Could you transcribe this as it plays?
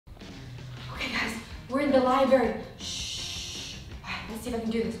We're in the library. Shh. All right, let's see if I can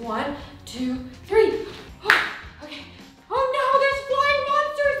do this. 1, 2, 3. Okay. Oh no, there's flying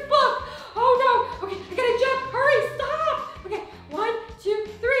monsters book. Oh no. Okay, I gotta jump. Hurry, stop. Okay, 1, 2,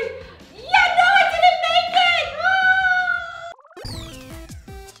 3. Yeah, no, I didn't make it.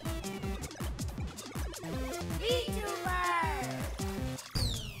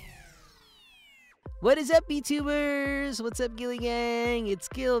 What is up, Vtubers? What's up, Gilly Gang? It's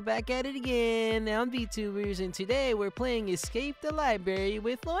Gil back at it again. Now I'm Vtubers, and today we're playing Escape the Library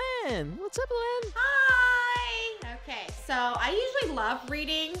with Luann. What's up, Luann? Hi. Okay, so I usually love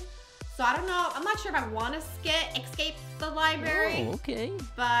reading, so I don't know. I'm not sure if I want to escape the library. Oh, okay.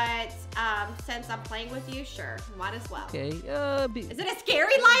 But since I'm playing with you, sure, might as well. Okay. Is it a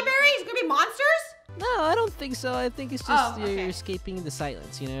scary library? Is it gonna be monsters? No, I don't think so. I think it's just okay. you're escaping the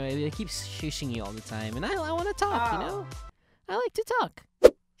silence. You know, it keeps shushing you all the time, and I want to talk. You know, I like to talk.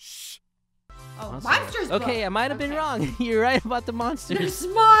 Shh. Oh, monsters book. Okay, I might have been wrong. You're right about the monsters. There's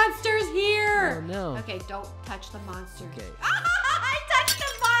monsters here. Oh no. Okay, don't touch the monsters. Okay. I touched the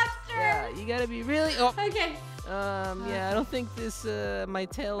monster. Yeah, you gotta be really. Oh. Okay. Yeah, I don't think this my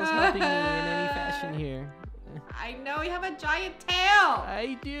tail is helping me in any fashion here. I know you have a giant tail.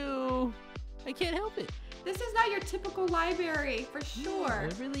 I do. I can't help it. This is not your typical library, for sure.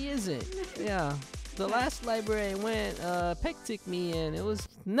 It really isn't. Yeah. The last library I went, Peck took me in. It was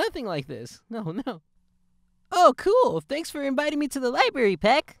nothing like this. No. Oh, cool. Thanks for inviting me to the library,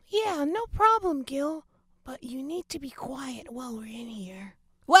 Peck. Yeah, no problem, Gil. But you need to be quiet while we're in here.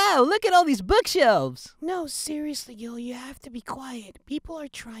 Wow, look at all these bookshelves. No, seriously, Gil, you have to be quiet. People are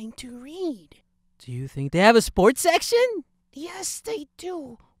trying to read. Do you think they have a sports section? Yes, they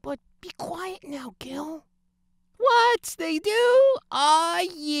do. But be quiet now, Gil. What? They do? Aw,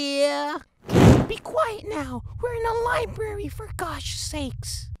 yeah. Be quiet now. We're in a library, for gosh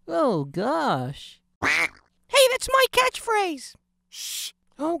sakes. Oh, gosh. Hey, that's my catchphrase. Shh.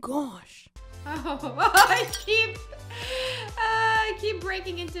 Oh, gosh. Oh, I keep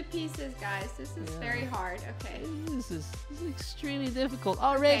breaking into pieces, guys. This is very hard. Okay. This is extremely difficult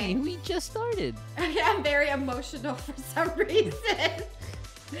already. Okay. We just started. I'm very emotional for some reason.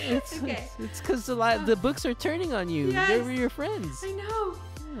 It's Okay. It's because the books are turning on you. Yes. They were your friends. I know.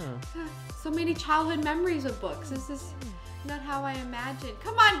 Yeah. So many childhood memories of books. This is not how I imagined.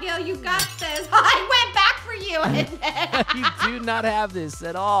 Come on, Gil, you got this. I went back for you. You do not have this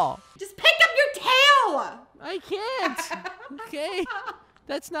at all. Just pick up your tail. I can't. Okay.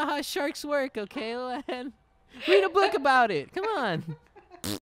 That's not how sharks work, okay, Luann? Read a book about it. Come on.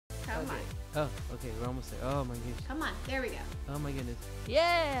 Come on. Oh, okay, we're almost there. Oh my goodness. Come on. There we go. Oh my goodness.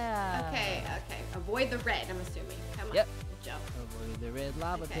 Yeah. Okay. Avoid the red, I'm assuming. Come on. Yep. Jump. Avoid the red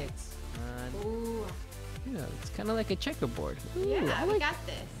lava pits. Ooh. Yeah, it's kind of like a checkerboard. Ooh, Yeah, we got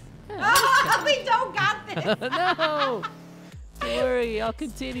this. Yeah, Oh, we don't got this. No. Don't worry, I'll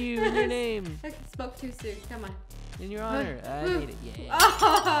continue in your name. I spoke too soon. Come on. In your honor. I made it. Yeah.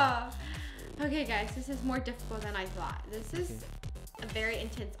 Oh. Okay, guys, this is more difficult than I thought. This is a very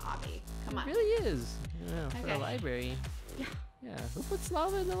intense obby. Come on. It really is. Yeah, for a Okay. library. Yeah. Yeah. Who puts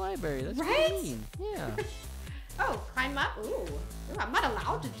lava in the library? That's Right? mean. Yeah. Oh, climb up. Ooh, I'm not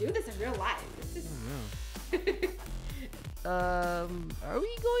allowed to do this in real life. This is. Are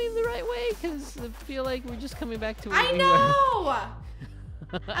we going the right way? Because I feel like we're just coming back to where I we know.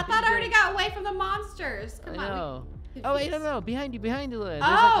 were. I thought I already got away from the monsters. Come I on. know. Oh wait, no, behind you, Lynn.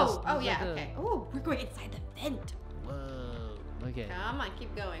 Oh, yeah, okay. Oh, we're going inside the vent. Whoa. Okay. Come on,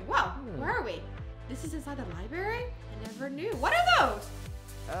 keep going. Whoa, where are we? This is inside the library? I never knew. What are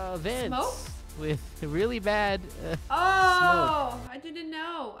those? Vents. Smoke? With really bad Oh, I didn't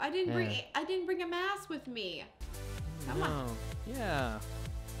know. I didn't bring a mask with me. Come on. Yeah.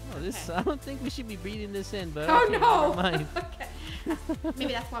 Oh, this. I don't think we should be breathing this in, but Oh okay, no. never mind. Okay.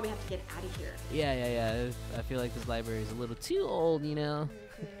 Maybe that's why we have to get out of here. Yeah. I feel like this library is a little too old, you know.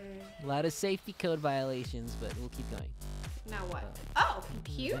 A lot of safety code violations, but we'll keep going. Now what? Oh,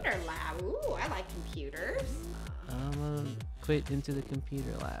 computer lab. Ooh, I like computers. I'm gonna quit into the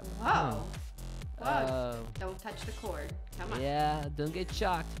computer lab. Whoa. Whoa. Don't touch the cord. Come on. Yeah, don't get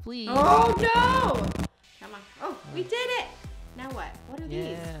shocked, please. Oh no! Come on. Oh, we did it. Now what? What are these?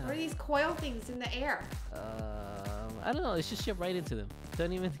 Yeah. What are these coil things in the air? I don't know. Let's just jump right into them.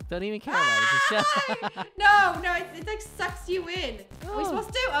 Don't even care about it. Just No, it like sucks you in. Are we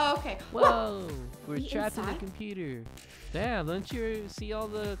supposed to? Oh, okay. Whoa, we're We trapped in the inside? computer. Damn, don't you see all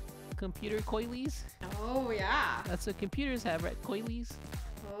the computer coilies? Oh yeah. That's what computers have, right? Coilies?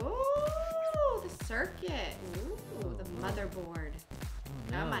 Oh, the circuit. Ooh, the motherboard.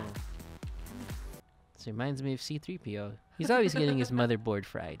 Come on. This reminds me of C-3PO. He's always getting his motherboard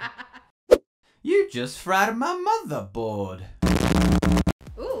fried. You just fried my motherboard.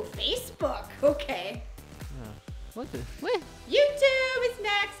 Ooh, Facebook. Okay. What the? What? YouTube is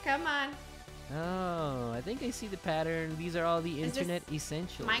next. Come on. Oh, I think I see the pattern. These are all the Is this internet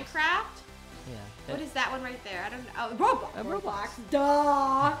essentials. Minecraft? Yeah. What is that one right there? I don't know. Oh, Roblox.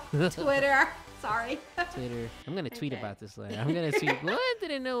 Roblox. Duh. Twitter. Sorry. Twitter. I'm gonna tweet Okay. about this later. I'm gonna tweet. What?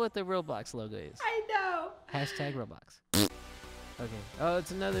 Didn't know what the Roblox logo is. I know. Hashtag Roblox. Okay. Oh,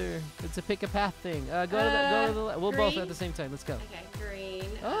 it's another. It's a pick a path thing. Go to the. We'll both green? at the same time. Let's go. Okay, green.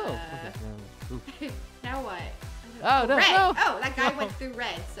 Oh. Okay. No. Ooh. Now what? Oh no! Red. No. Oh, that guy No. went through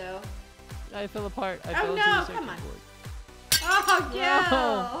red, so. I fell apart. I Oh, fell into no, the circuit come on. board.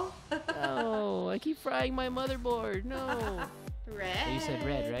 Oh, Gil. Oh, I keep frying my motherboard. No. Red. Oh, you said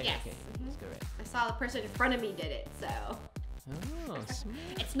red, right? Yes. Okay. Let's go red. I saw the person in front of me did it, so. Oh, smart.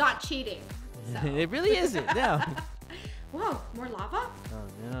 It's not cheating. So. It really isn't. No. Whoa, more lava?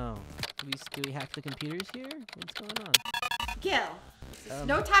 Oh no. Do we hack the computers here? What's going on? Gil,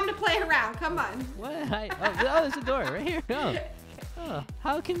 no time to play around. Come on. What? Oh, there's a door right here. Oh. Oh,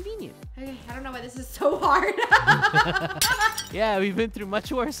 how convenient. Okay, I don't know why this is so hard. Yeah, we've been through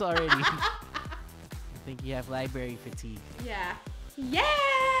much worse already. I think you have library fatigue. Yeah. Yeah!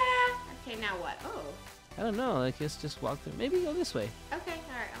 Okay, now what? Oh. I don't know. I guess just walk through. Maybe go this way. Okay,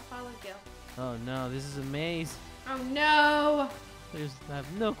 alright, I'll follow Gil. Oh no, this is a maze. Oh no! I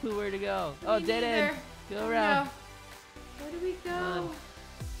have no clue where to go. Oh, Me dead end. neither. Go Oh, around. no. Where do we Come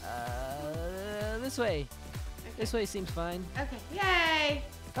go? on. This way. Okay. This way seems fine. Okay, yay!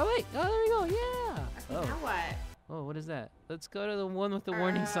 Oh wait. Oh, there we go. Yeah. Okay, now Oh. what? Oh, what is that? Let's go to the one with the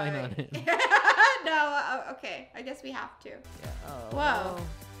warning sign on it. No, okay, I guess we have to. Yeah. Oh. Whoa.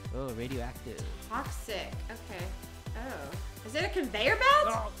 Oh, radioactive. Toxic, okay. Oh. Is it a conveyor belt?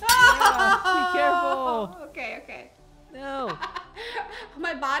 Oh, yeah, be careful. Okay, okay. No.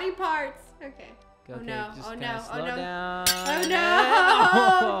 My body parts. Okay. Okay, Oh no, just oh kinda no, slow oh no. down. Oh no,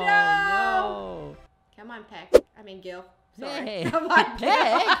 Oh, no. no. Come on, Peck. I mean, Gil. Sorry. Hey, Come on, Gil.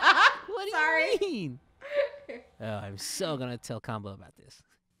 Peck? What do Sorry. you mean? Oh, I'm so gonna tell Combo about this.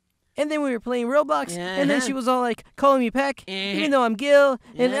 And then we were playing Roblox, and then she was all like calling me Peck, even though I'm Gil,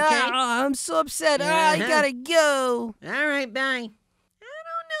 and I'm so upset. I gotta go. All right, bye. I don't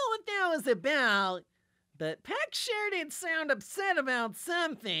know what that was about, but Peck sure did sound upset about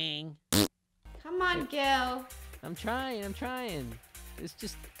something. Come on, Gil. I'm trying. It's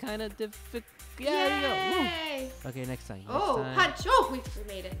just kind of difficult. Yeah, there you go. Yay. Woo. Okay, next time. Oh, next time. punch. Oh, we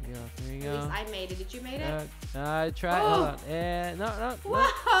made it. There you At go. least I made it. Did you made it? I tried. Oh. Hold on. No, Whoa,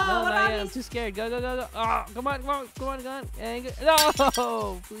 not what are yet. I'm these? too scared. Go. Oh, come on. And go.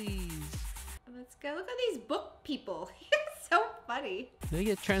 No, please. Let's go. Look at these book people. So funny. They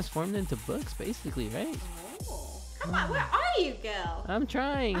get transformed into books, basically, right? Oh. Come on. Where are you, Gil? I'm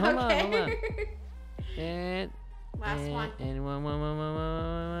trying. Hold on. And Last one. And one.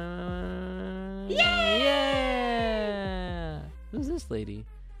 Yay! Yeah! Who's this lady?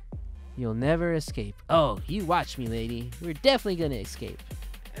 You'll never escape. Oh, you watch me, lady. We're definitely gonna escape.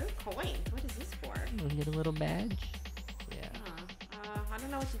 Oh, coin. What is this for? You wanna get a little badge? Yeah. I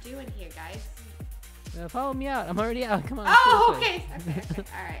don't know what to do in here, guys. Follow me out. I'm already out. Come on. Oh, let's go this okay. way. Okay.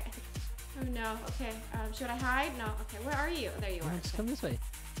 All right. Oh no. Okay. Should I hide? No. Okay. Where are you? Oh, there you are. Just come this way.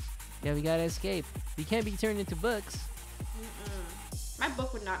 Yeah, we gotta escape. We can't be turned into books. My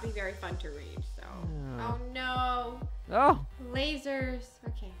book would not be very fun to read. So. No. Oh no. Oh. Lasers.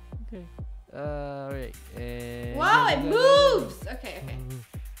 Okay. Okay. Alright. And Whoa! It moves. Okay. Okay.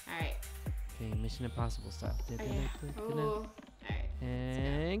 All right. Okay. Mission Impossible style. Okay. Oh. All right.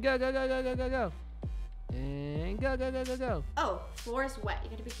 And go. And go. Oh, floor is wet. You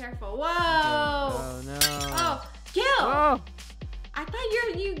gotta be careful. Whoa! Oh no. Oh, Gil! Oh. I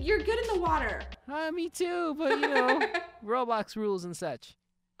thought you're good in the water. Me too, but you know, Roblox rules and such.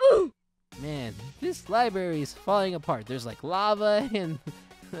 Man, this library is falling apart. There's like lava and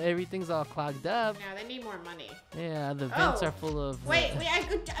everything's all clogged up. No, they need more money. Yeah, the vents Oh. are full of. Wait,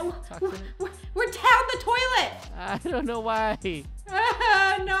 toxin. we're down the toilet. I don't know why.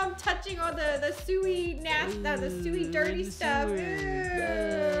 No, I'm touching all the suey the suey dirty the stuff.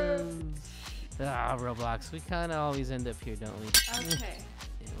 sewers. Roblox. We kind of always end up here, don't we? Okay.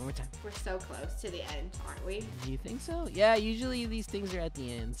 Yeah, one more time. We're so close to the end, aren't we? You think so? Yeah, usually these things are at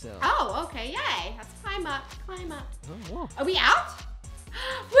the end, so. Oh, okay, yay. Let's climb up. Oh, whoa. Are we out?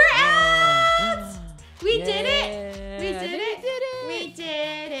 We're out! We did it! Yeah, We did it! We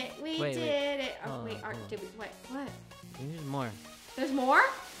did it! We Wait, did it! Oh, Hold wait, on, hold on. did we? Wait, what? There's more. There's more?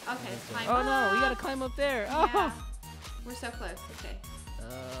 Okay, let's climb up. Oh no, we gotta climb up there. Oh. Yeah. We're so close. Okay.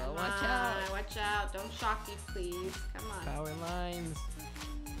 Watch Come out. on, watch out. Don't shock me, please. Come on. Power lines.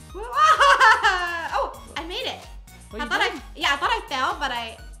 Whoa.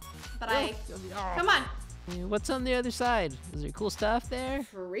 well, but I, come on. What's on the other side? Is there cool stuff there?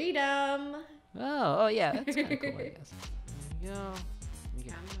 Freedom. Oh yeah, that's kind of cool, I guess. There we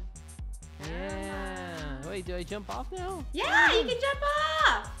go. Yeah. Wait, do I jump off now? Yeah, you can jump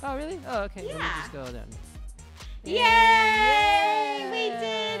off. Oh, really? Oh, okay. Let me Yeah. just go down. Yay! We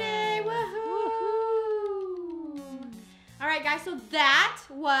did it! Woohoo! All right, guys. So that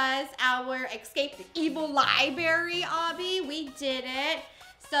was our Escape the Evil Library obby. We did it.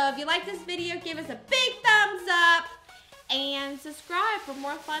 So if you like this video, give us a big thumbs up and subscribe for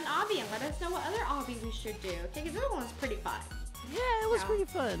more fun obby and let us know what other obby we should do. Okay, because this one was pretty fun. Yeah, it was pretty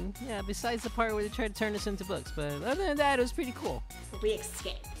fun. Yeah, besides the part where they tried to turn us into books, but other than that, it was pretty cool. We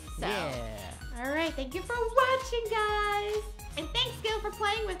escaped. So. Yeah. All right, thank you for watching, guys. And thanks, Gil, for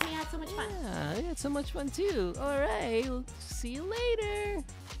playing with me. I had so much fun. Yeah, we had so much fun too. All right, we'll see you later.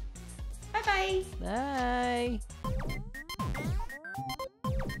 Bye-bye. Bye.